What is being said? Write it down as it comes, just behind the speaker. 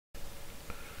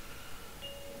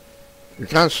Your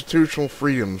constitutional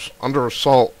freedoms under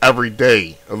assault every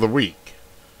day of the week.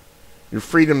 Your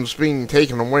freedoms being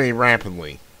taken away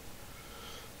rapidly.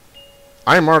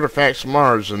 I'm Artifacts of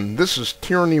Mars, and this is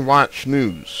Tyranny Watch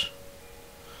News.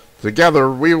 Together,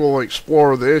 we will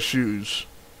explore the issues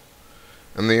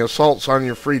and the assaults on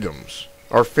your freedoms,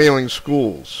 our failing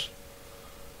schools,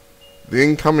 the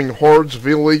incoming hordes of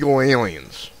illegal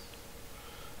aliens,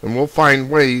 and we'll find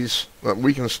ways that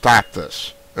we can stop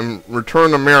this and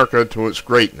return America to its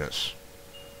greatness.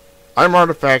 I'm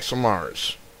Artifacts of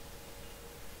Mars.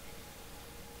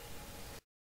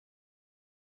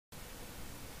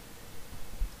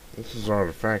 This is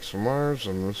Artifacts of Mars,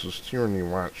 and this is Tyranny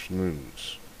Watch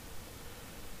News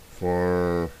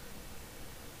for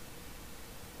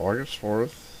August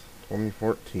 4th,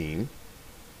 2014.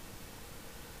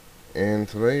 And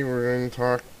today we're going to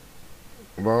talk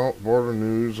about border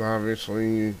news,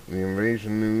 obviously, the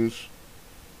invasion news.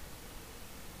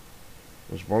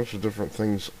 There's a bunch of different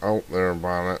things out there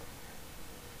about it.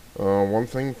 One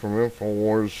thing from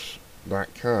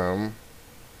infowars.com.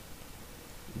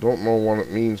 Don't know what it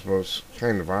means, but it's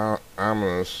kind of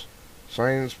ominous.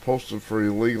 Signs posted for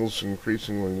illegals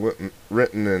increasingly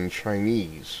written in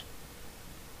Chinese.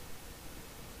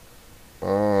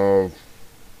 From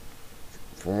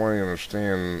what I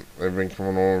understand, they've been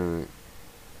coming over,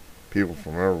 people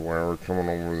from everywhere are coming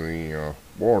over the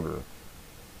border.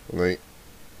 They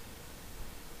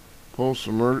post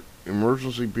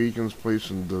emergency beacons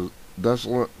placed in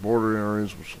desolate border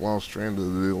areas, which allow stranded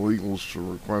illegals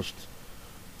to request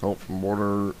help from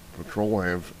Border Patrol.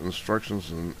 Have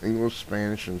instructions in English,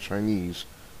 Spanish, and Chinese.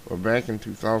 But back in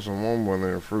 2001, when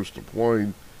they were first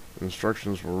deployed,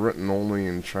 instructions were written only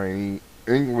in Chinese,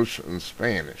 English, and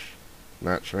Spanish,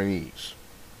 not Chinese.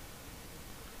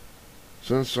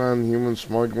 Since then, human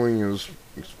smuggling has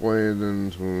exploded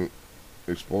into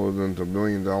a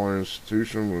billion-dollar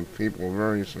institution, with people of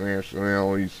various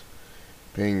nationalities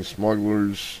paying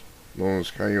smugglers known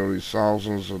as coyotes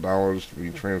thousands of dollars to be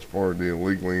transported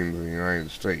illegally into the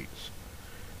United States.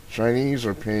 Chinese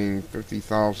are paying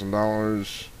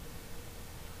 $50,000.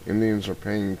 Indians are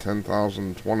paying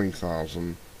 $10,000,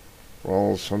 $20,000. For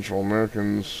all Central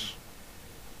Americans,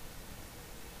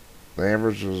 the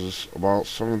average is about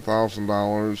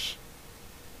 $7,000,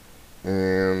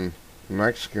 and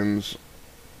Mexicans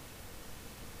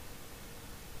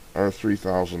are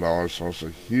 $3,000. So it's a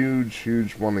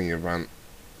huge money event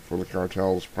for the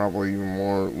cartels, probably even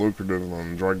more lucrative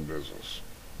than the drug business.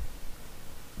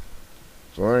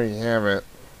 So there you have it.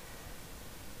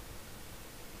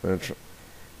 They're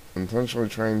intentionally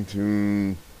trying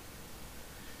to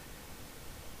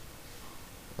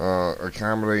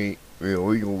accommodate the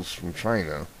illegals from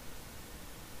China,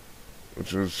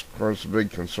 which is, of course, a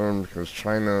big concern because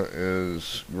China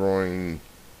is growing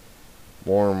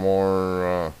more and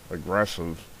more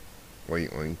aggressive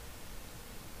lately.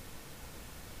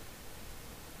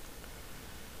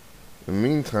 In the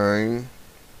meantime,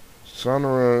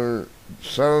 Senator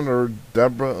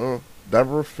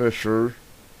Deborah Fisher,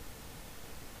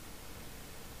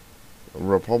 a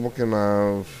Republican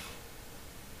of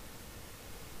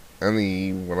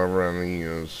NE, whatever NE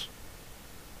is,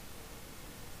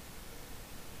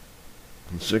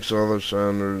 and 6 other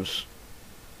senators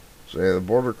say the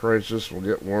border crisis will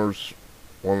get worse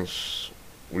once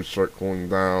we start cooling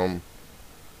down.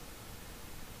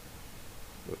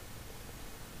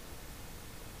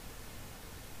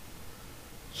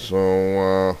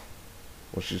 So,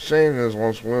 what she's saying is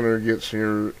once winter gets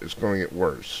here, it's going to get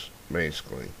worse,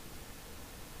 basically.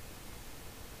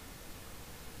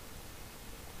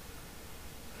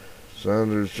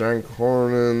 Senators John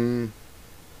Cornyn,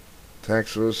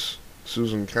 Texas,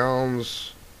 Susan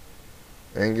Collins,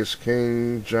 Angus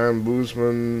King, John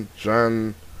Boozman,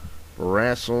 John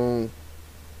Barrasso,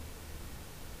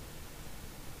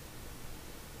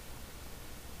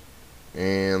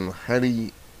 and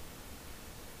Heidi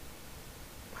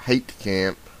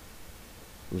Heitkamp,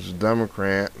 who's a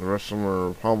Democrat, the rest of them are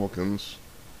Republicans.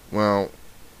 Well,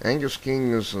 Angus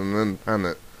King is an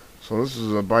independent, so this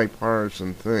is a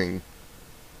bipartisan thing.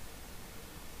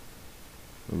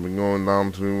 They've been going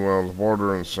down to the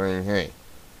border and saying, hey,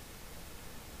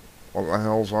 what the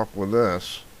hell's up with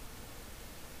this?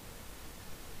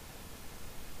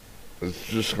 It's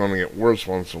just going to get worse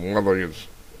once the weather gets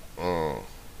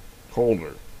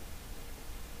colder.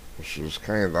 Which is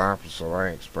kind of the opposite I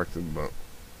expected, but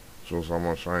shows how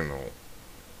much I know.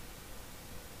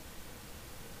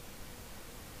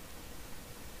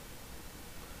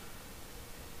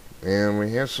 And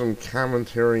we have some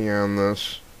commentary on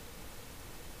this.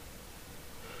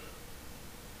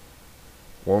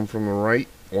 One from the right,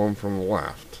 one from the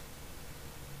left.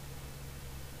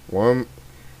 One,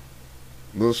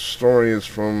 this story is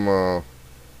from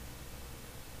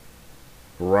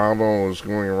Geraldo is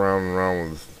going around and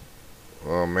around with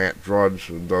Matt Drudge,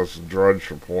 who does the Drudge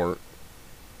Report,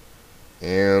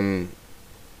 and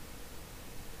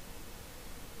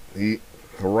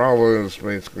Geraldo is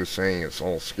basically saying it's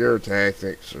all scare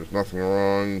tactics, there's nothing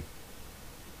wrong,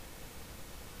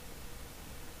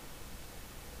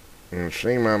 and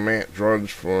shame on Matt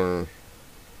Drudge for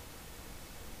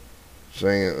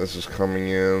saying that this is coming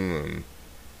in, and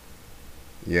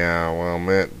yeah, well,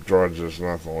 Matt Drudge is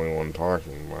not the only one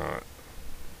talking about it.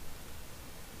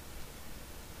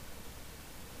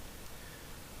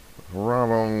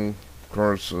 Geraldo, of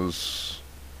course, is,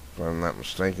 if I'm not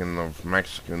mistaken, of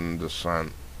Mexican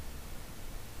descent.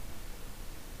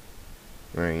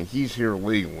 I mean, he's here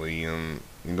legally, and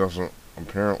he doesn't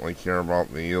apparently care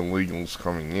about the illegals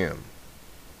coming in.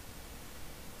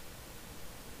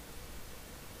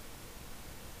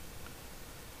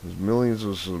 His millions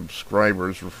of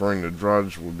subscribers, referring to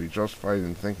Drudge, would be justified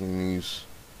in thinking these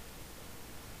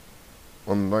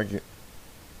undocumented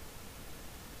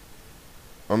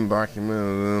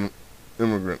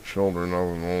immigrant children,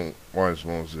 otherwise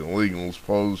known as the illegals,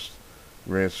 posed a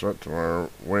great threat to our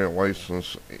way of life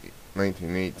since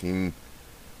 1918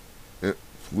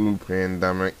 flu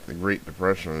pandemic, the Great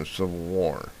Depression, and Civil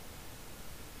War.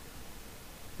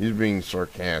 He's being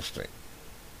sarcastic.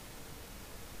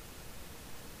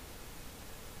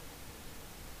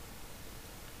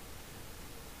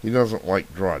 He doesn't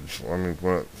like Drudge, let me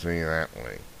put it to you that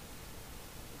way.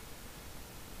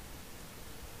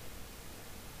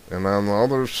 And on the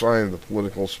other side of the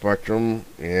political spectrum,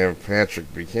 you have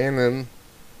Patrick Buchanan,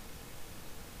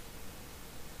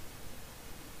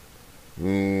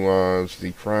 who is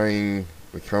decrying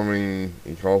the coming,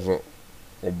 he calls it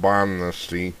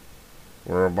Obamnesty,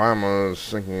 where Obama is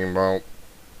thinking about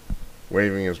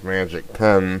waving his magic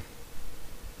pen,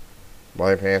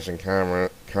 bypassing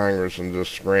Congress and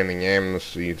just granting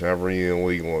amnesty to every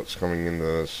illegal that's coming into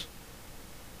this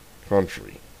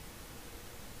country.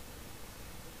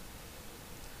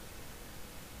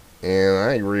 And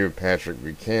I agree with Patrick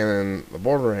Buchanan. The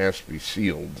border has to be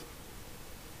sealed,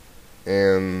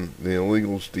 and the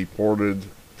illegals deported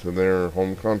to their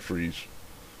home countries.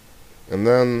 And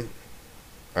then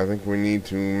I think we need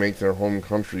to make their home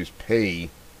countries pay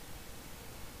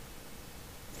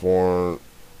for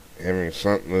having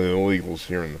sent the illegals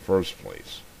here in the first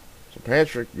place. So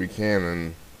Patrick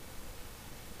Buchanan,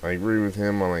 I agree with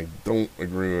him, and I don't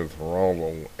agree with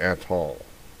Geraldo at all.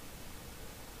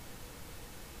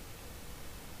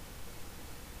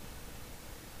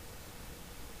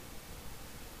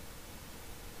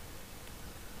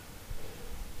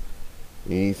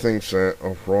 He thinks that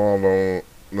Geraldo,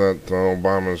 that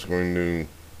Obama is going to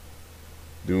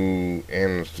do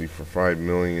amnesty for 5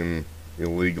 million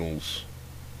illegals.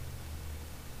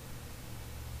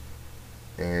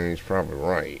 And he's probably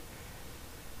right.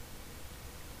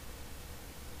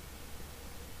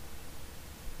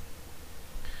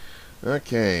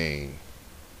 Okay.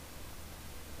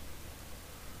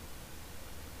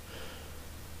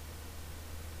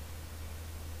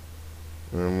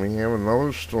 And we have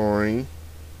another story.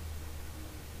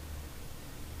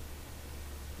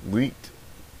 Leaked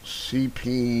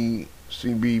CBP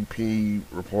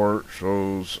report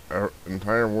shows our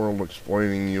entire world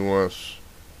exploiting U.S.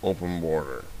 open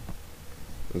border.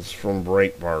 This is from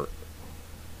Breitbart.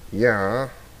 Yeah.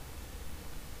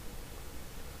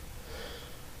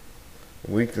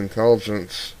 Leaked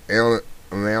intelligence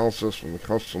analysis from the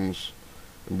Customs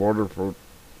and Border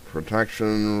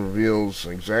Protection reveals the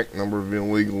exact number of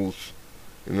illegals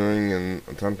entering and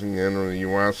attempting to enter the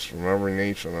U.S. from every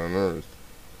nation on Earth.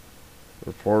 The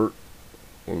report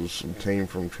was obtained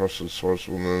from trusted source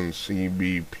within the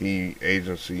CBP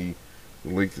agency who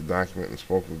leaked the document and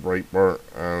spoke with Breitbart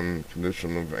on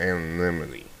condition of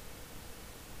anonymity.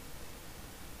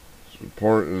 This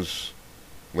report is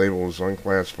labeled as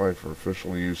unclassified for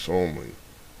official use only.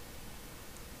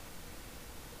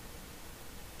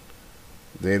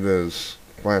 Data is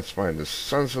classified as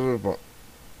sensitive, but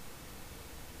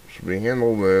should be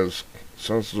handled as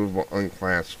sensitive but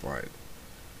unclassified.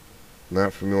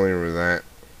 Not familiar with that.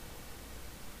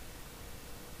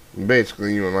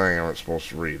 Basically, you and I aren't supposed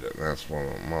to read it. That's what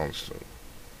it amounts to.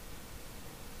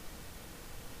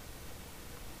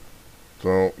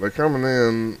 So, they're coming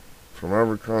in from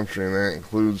every country, and that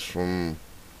includes from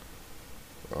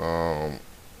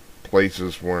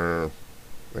places where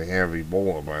they have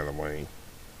Ebola, by the way.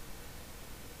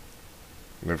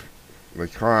 And they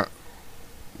caught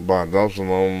about a dozen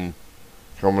of them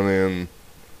coming in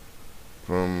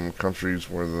from countries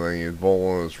where the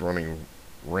Ebola is running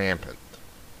rampant.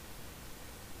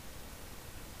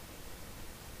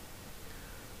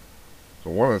 So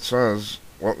what it says,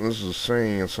 what this is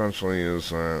saying essentially is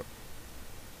that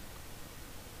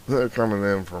they're coming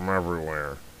in from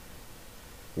everywhere.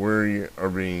 We are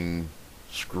being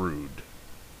screwed.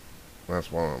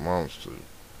 That's what it amounts to.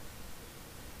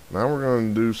 Now we're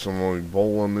going to do some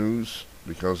Ebola news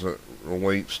because it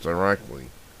relates directly.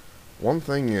 One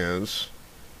thing is,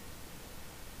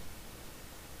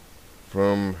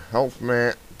 from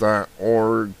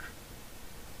healthmat.org,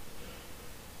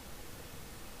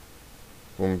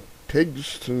 from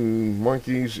pigs to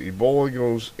monkeys, Ebola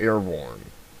goes airborne.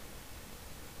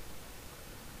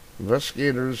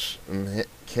 Investigators in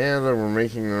Canada were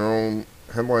making their own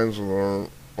headlines of their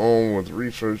own, with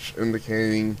research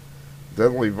indicating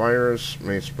deadly virus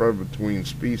may spread between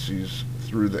species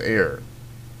through the air.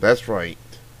 That's right.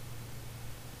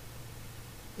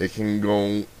 It can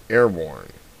go airborne.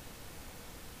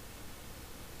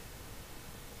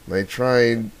 They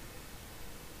tried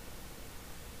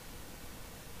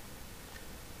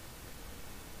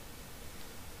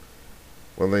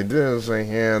what they did is they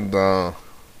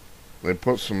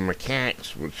put some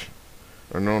macaques, which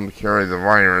are known to carry the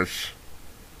virus,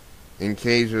 in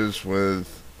cages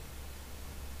with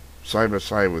side by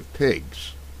side with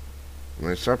pigs. And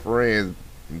they separated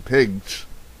the pigs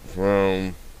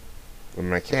from the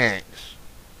macaques.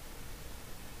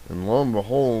 And lo and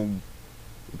behold,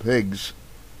 the pigs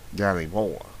got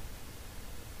Ebola.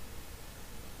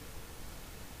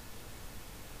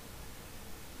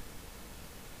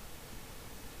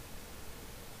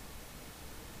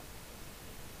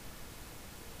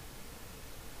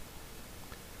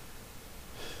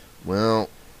 Well,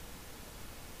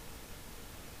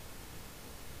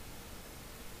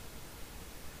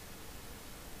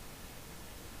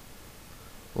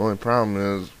 the only problem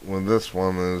is with this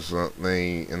one is that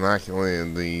they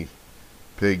inoculated the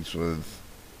pigs with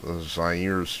the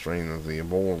Zaire strain of the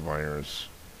Ebola virus,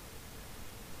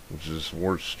 which is the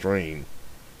worst strain.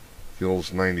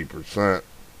 Kills 90%.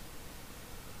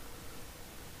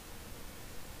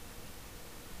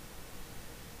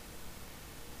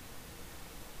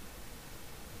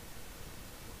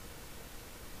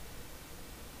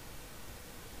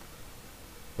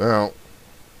 Well,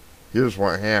 here's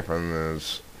what happened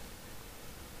is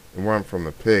it went from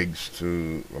the pigs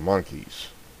to the monkeys.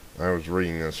 I was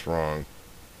reading this wrong.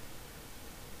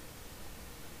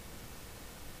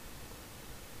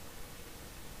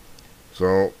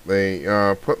 So they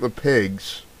put the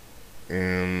pigs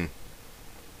and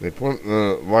they put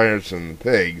the virus in the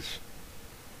pigs,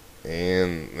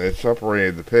 and they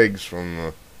separated the pigs from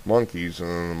the monkeys, and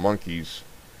then the monkeys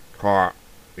caught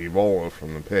Ebola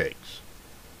from the pigs.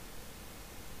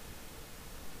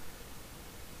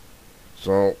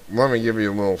 So, let me give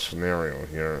you a little scenario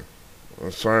here.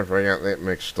 I'm sorry if I got that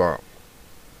mixed up.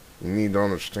 You need to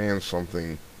understand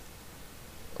something.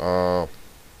 Let's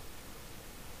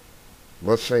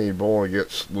say Ebola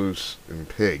gets loose in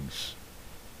pigs.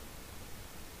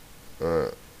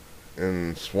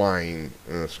 In swine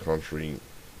in this country.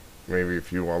 Maybe a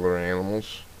few other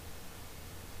animals.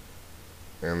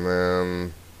 And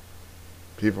then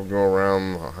people go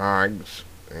around the hogs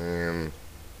and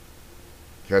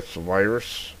catch the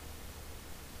virus.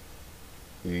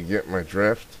 You get my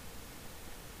drift?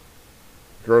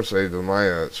 Of course they deny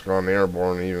that it's gone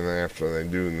airborne even after they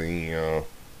do the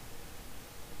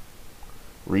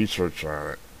research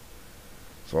on it.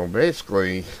 So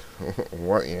basically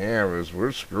what you have is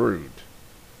we're screwed.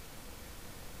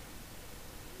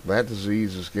 That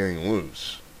disease is getting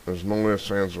loose. There's no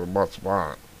ifs, ands, or buts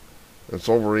about it. It's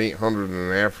over 800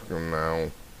 in Africa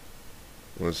now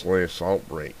with this latest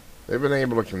outbreak. They've been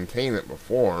able to contain it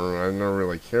before. I never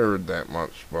really cared that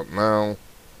much, but now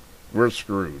we're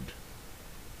screwed.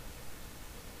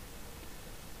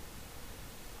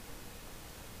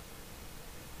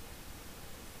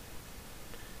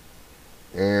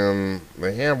 And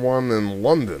they have one in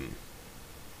London.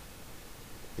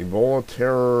 Ebola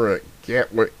terror at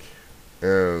Gatwick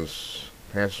as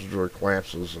passenger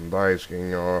collapses and dies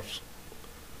getting off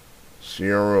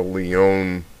Sierra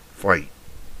Leone flight.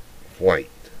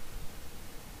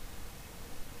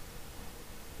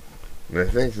 And they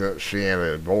think that she had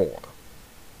Ebola.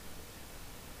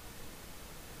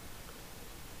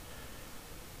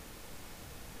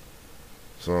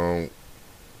 So,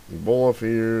 Ebola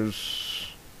fears.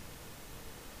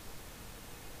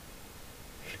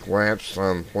 She collapsed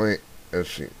on the plane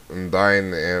and died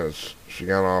as she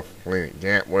got off the plane at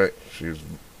Gatwick. She was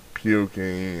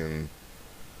puking and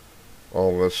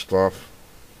all this stuff.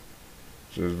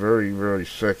 She was very, very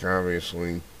sick,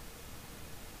 obviously.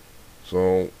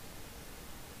 So,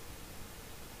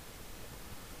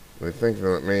 they think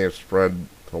that it may have spread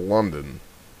to London.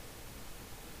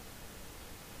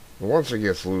 But once it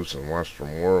gets loose in the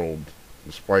Western world,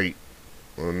 despite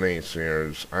the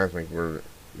naysayers, I think we're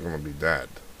going to be dead.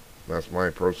 That's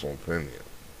my personal opinion.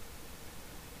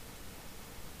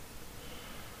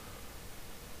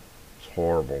 It's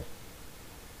horrible.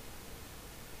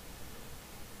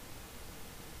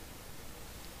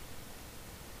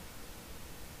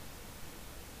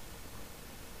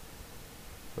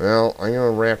 Well, I'm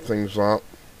going to wrap things up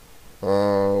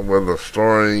with a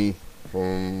story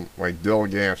from my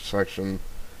Dilgas section.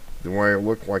 Do I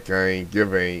look like I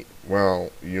give a,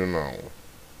 well, you know.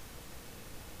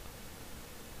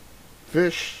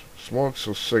 Fish smokes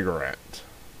a cigarette.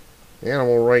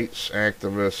 Animal rights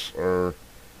activists are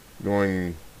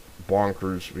going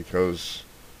bonkers because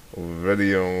of a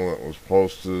video that was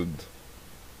posted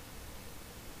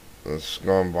that's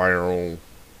gone viral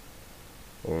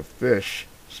of a fish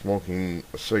smoking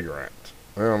a cigarette.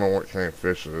 I don't know what kind of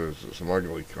fish it is. It's an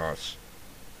ugly cuss.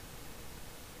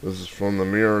 This is from the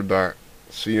mirror.co.uk.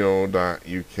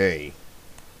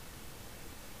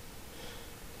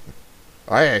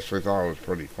 I actually thought it was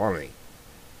pretty funny.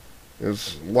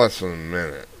 It's less than a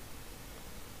minute.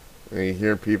 And you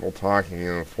hear people talking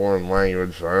in a foreign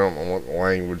language. I don't know what the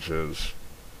language is.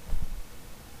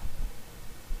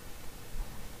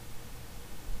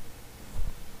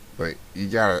 But you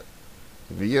gotta,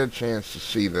 if you get a chance to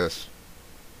see this,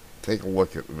 take a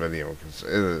look at the video, because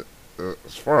it,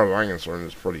 as far as I'm concerned,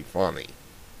 it's pretty funny.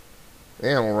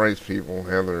 Animal rights people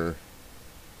have their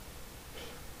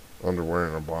underwear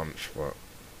in a bunch, but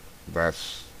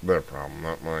that's their problem,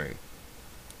 not mine.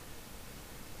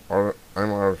 I'm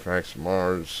Artifacts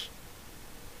Mars.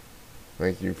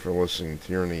 Thank you for listening to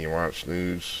Tyranny Watch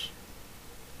News.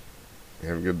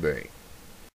 Have a good day.